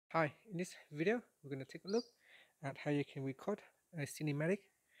Hi, in this video, we're going to take a look at how you can record cinematic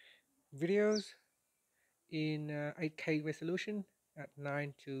videos in 8K resolution at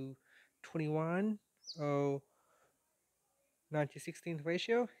 9 to 21 or 9 to 16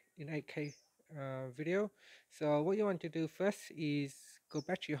 ratio in 8K video. So what you want to do first is go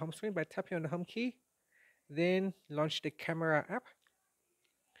back to your home screen by tapping on the home key, then launch the camera app.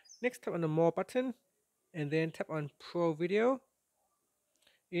 Next, tap on the More button and then tap on Pro Video.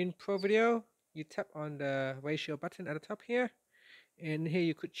 In Pro Video, you tap on the ratio button at the top here, and here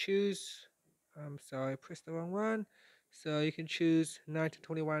you could choose, so I pressed the wrong one, so you can choose 9 to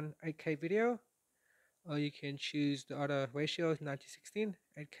 21 8K video, or you can choose the other ratio, 9 to 16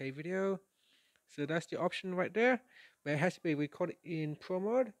 8K video. So that's the option right there, but it has to be recorded in Pro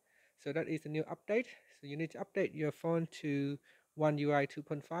mode. So that is the new update. So you need to update your phone to One UI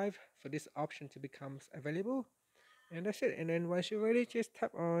 2.5 for this option to become available. And that's it. And then once you're ready, just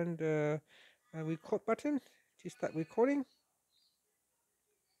tap on the record button to start recording.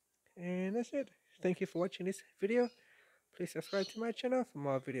 And that's it. Thank you for watching this video. Please subscribe to my channel for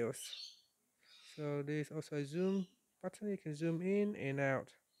more videos. So there's also a zoom button. You can zoom in and out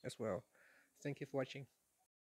as well. Thank you for watching.